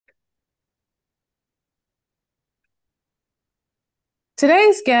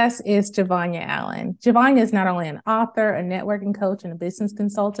Today's guest is Javanya Allen. Javanya is not only an author, a networking coach, and a business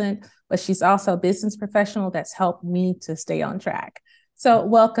consultant, but she's also a business professional that's helped me to stay on track. So,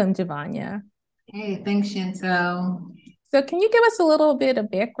 welcome, Javanya. Hey, thanks, Chantel. So, can you give us a little bit of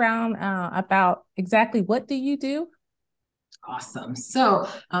background about exactly what do you do? Awesome. So,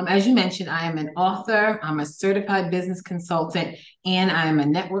 as you mentioned, I am an author, I'm a certified business consultant, and I am a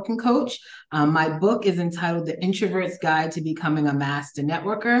networking coach. My book is entitled The Introvert's Guide to Becoming a Master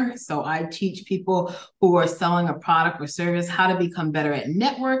Networker. So, I teach people who are selling a product or service how to become better at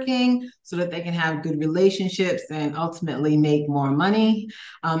networking so that they can have good relationships and ultimately make more money.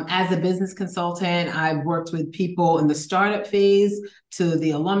 As a business consultant, I've worked with people in the startup phase to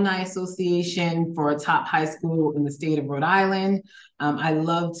the Alumni Association for a top high school in the state of Rhode Island. I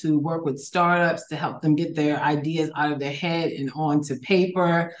love to work with startups to help them get their ideas out of their head and onto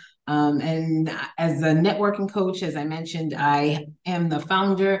paper. And as a networking coach, as I mentioned, I am the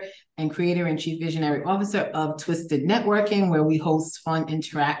founder and creator and chief visionary officer of Twisted Networking, where we host fun,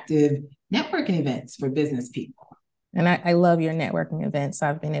 interactive networking events for business people. And I love your networking events.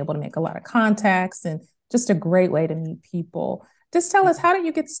 I've been able to make a lot of contacts and just a great way to meet people. Just tell us, how did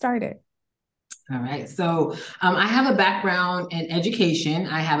you get started? All right. So I have a background in education.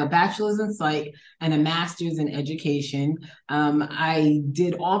 I have a bachelor's in psych and a master's in education. I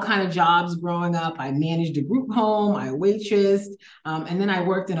did all kind of jobs growing up. I managed a group home. I waitressed, and then I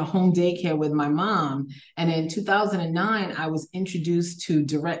worked in a home daycare with my mom. And in 2009, I was introduced to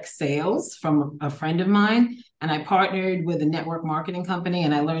direct sales from a friend of mine. And I partnered with a network marketing company,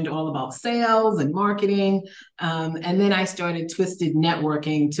 and I learned all about sales and marketing. And then I started Twisted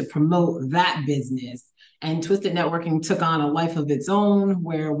Networking to promote that business. And Twisted Networking took on a life of its own,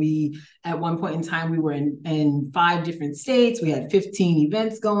 where we, at one point in time, we were in 5 different states. We had 15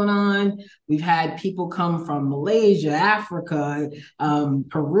 events going on. We've had people come from Malaysia, Africa,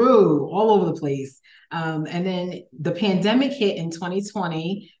 Peru, all over the place. And then the pandemic hit in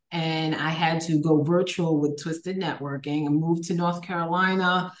 2020, and I had to go virtual with Twisted Networking. I moved to North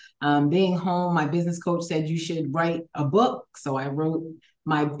Carolina. Being home, my business coach said you should write a book. So I wrote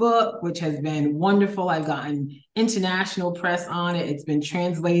my book, which has been wonderful. I've gotten international press on it. It's been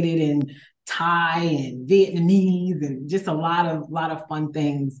translated in Thai and Vietnamese and just a lot of fun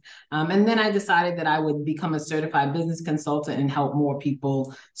things. And then I decided that I would become a certified business consultant and help more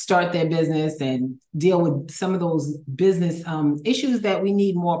people start their business and deal with some of those business issues that we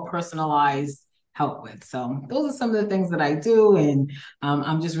need more personalized help with. So those are some of the things that I do, and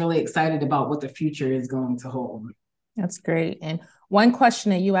I'm just really excited about what the future is going to hold. That's great. And one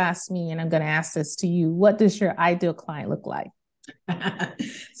question that you asked me, and I'm going to ask this to you: what does your ideal client look like?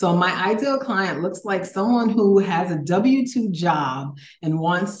 So my ideal client looks like someone who has a W-2 job and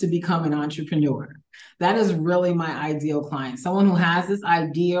wants to become an entrepreneur. That is really my ideal client. Someone who has this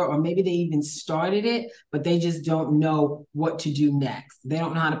idea, or maybe they even started it, but they just don't know what to do next. They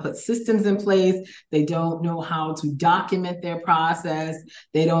don't know how to put systems in place. They don't know how to document their process.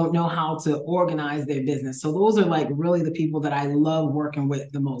 They don't know how to organize their business. So those are like really the people that I love working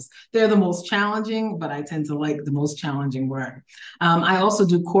with the most. They're the most challenging, but I tend to like the most challenging work. I also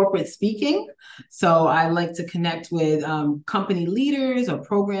do corporate speaking. So I like to connect with company leaders or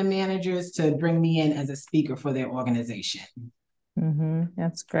program managers to bring me in as a speaker for their organization.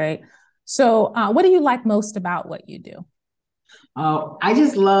 That's great. So, what do you like most about what you do? I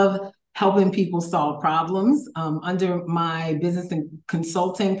just love helping people solve problems. Under my business and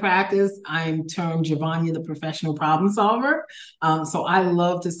consulting practice, I'm termed Javanya, the professional problem solver. So I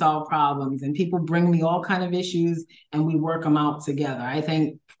love to solve problems, and people bring me all kind of issues, and we work them out together. I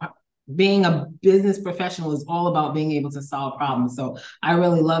think being a business professional is all about being able to solve problems. So I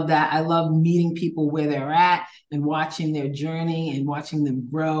really love that. I love meeting people where they're at and watching their journey and watching them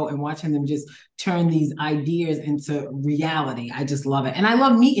grow and watching them just turn these ideas into reality. I just love it. And I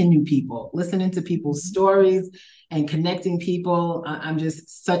love meeting new people, listening to people's stories and connecting people. I'm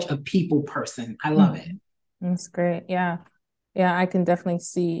just such a people person. I love it. That's great. Yeah. Yeah, I can definitely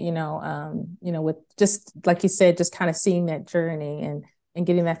see, with just like you said, just kind of seeing that journey and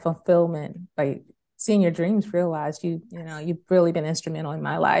getting that fulfillment by seeing your dreams realized. You've really been instrumental in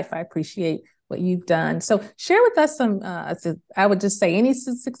my life. I appreciate what you've done. So share with us some, I would just say, any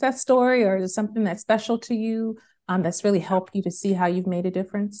success story or something that's special to you, that's really helped you to see how you've made a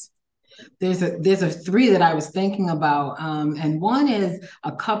difference. There's a three that I was thinking about, and one is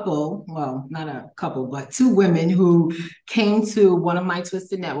a couple, well, not a couple, but two women who came to one of my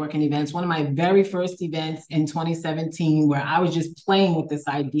Twisted Networking events, one of my very first events in 2017, where I was just playing with this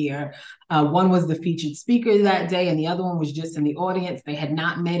idea. One was the featured speaker that day, and the other one was just in the audience. They had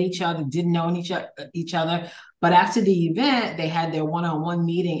not met each other, didn't know each other, but after the event, they had their one-on-one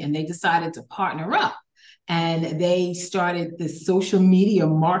meeting, and they decided to partner up. And they started this social media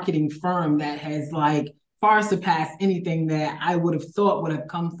marketing firm that has like far surpassed anything that I would have thought would have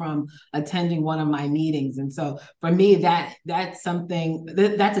come from attending one of my meetings. And so for me, that's something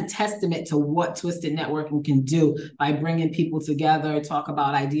that's a testament to what Twisted Networking can do by bringing people together, talk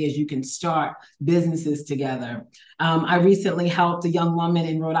about ideas. You can start businesses together. I recently helped a young woman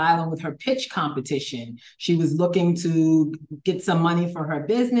in Rhode Island with her pitch competition. She was looking to get some money for her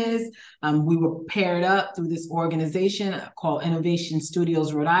business. We were paired up through this organization called Innovation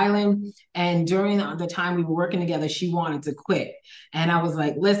Studios Rhode Island. And during the time we were working together, she wanted to quit. And I was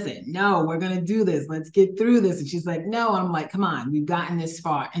like, listen, no, we're going to do this. Let's get through this. And she's like, no. I'm like, come on, we've gotten this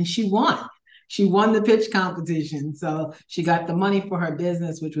far. And she won. She won the pitch competition. So she got the money for her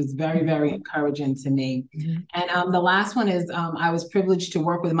business, which was very, very encouraging to me. Mm-hmm. And the last one is I was privileged to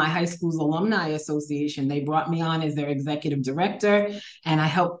work with my high school's alumni association. They brought me on as their executive director, and I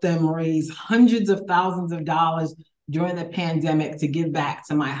helped them raise hundreds of thousands of dollars during the pandemic to give back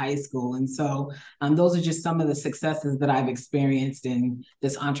to my high school. And so those are just some of the successes that I've experienced in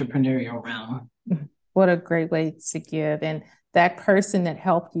this entrepreneurial realm. What a great way to give. And that person that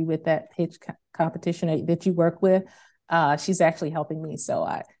helped you with that pitch competition that you work with, she's actually helping me. So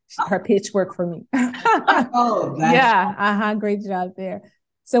her pitch worked for me. Oh, yeah. Great job there.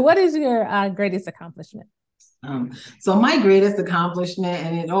 So what is your greatest accomplishment? So my greatest accomplishment,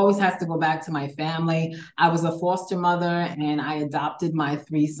 and it always has to go back to my family. I was a foster mother and I adopted my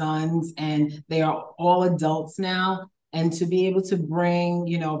 3 sons, and they are all adults now. And to be able to bring,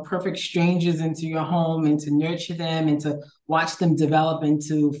 perfect strangers into your home and to nurture them and to watch them develop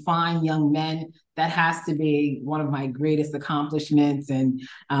into fine young men, that has to be one of my greatest accomplishments. And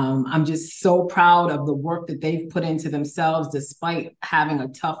I'm just so proud of the work that they've put into themselves, despite having a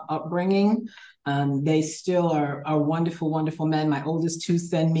tough upbringing. They still are wonderful, wonderful men. My oldest 2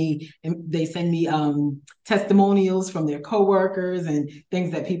 send me testimonials from their coworkers and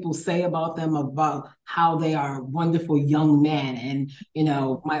things that people say about them, about how they are wonderful young men. And,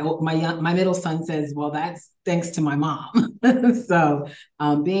 my middle son says, well, that's thanks to my mom. So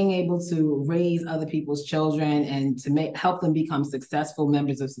being able to raise other people's children and to help them become successful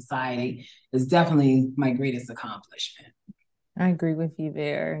members of society is definitely my greatest accomplishment. I agree with you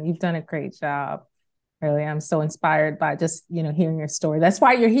there. You've done a great job. Really, I'm so inspired by just, hearing your story. That's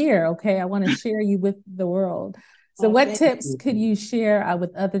why you're here. Okay. I want to share you with the world. So what tips could you share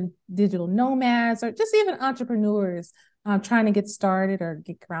with other digital nomads or just even entrepreneurs trying to get started or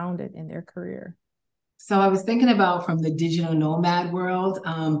get grounded in their career? So I was thinking about from the digital nomad world,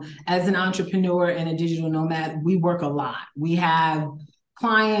 as an entrepreneur and a digital nomad, we work a lot. We have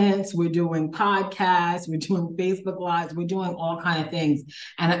clients, we're doing podcasts, we're doing Facebook Lives, we're doing all kinds of things.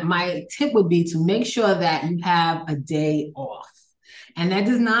 And my tip would be to make sure that you have a day off. And that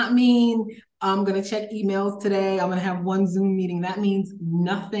does not mean I'm going to check emails today, I'm going to have one Zoom meeting. That means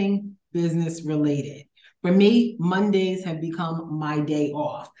nothing business related. For me, Mondays have become my day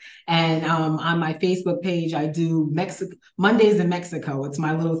off. And on my Facebook page, I do Mondays in Mexico. It's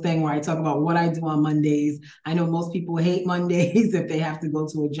my little thing where I talk about what I do on Mondays. I know most people hate Mondays if they have to go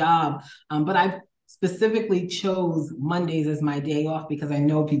to a job, but I've specifically chose Mondays as my day off because I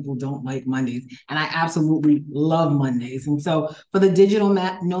know people don't like Mondays, and I absolutely love Mondays. And so for the digital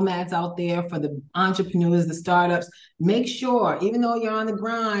nomads out there, for the entrepreneurs, the startups, make sure, even though you're on the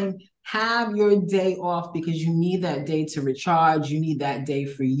grind, have your day off, because you need that day to recharge. You need that day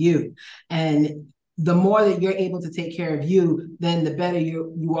for you. And the more that you're able to take care of you, then the better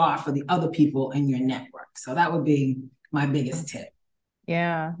you are for the other people in your network. So that would be my biggest tip.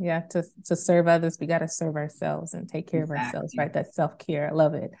 Yeah. To serve others, we got to serve ourselves and take care of ourselves, right? That self-care. I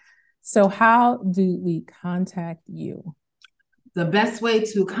love it. So how do we contact you? The best way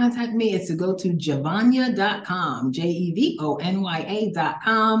to contact me is to go to jevonya.com, JEVONYA.com.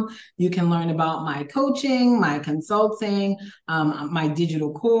 You can learn about my coaching, my consulting, my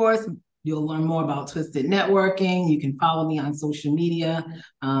digital course. You'll learn more about Twisted Networking. You can follow me on social media.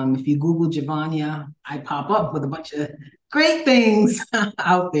 If you Google Jevonya, I pop up with a bunch of great things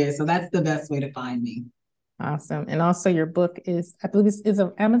out there. So that's the best way to find me. Awesome. And also your book is, I believe, is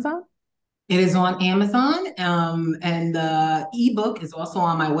on Amazon? It is on Amazon, and the ebook is also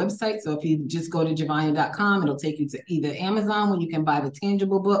on my website. So if you just go to Javonya.com, it'll take you to either Amazon where you can buy the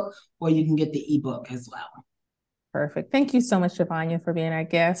tangible book, or you can get the ebook as well. Perfect. Thank you so much, Javonya, for being our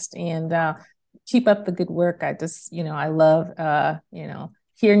guest, and keep up the good work. I just, I love,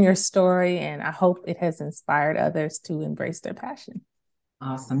 hearing your story, and I hope it has inspired others to embrace their passion.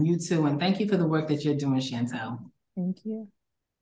 Awesome. You too. And thank you for the work that you're doing, Chantel. Thank you.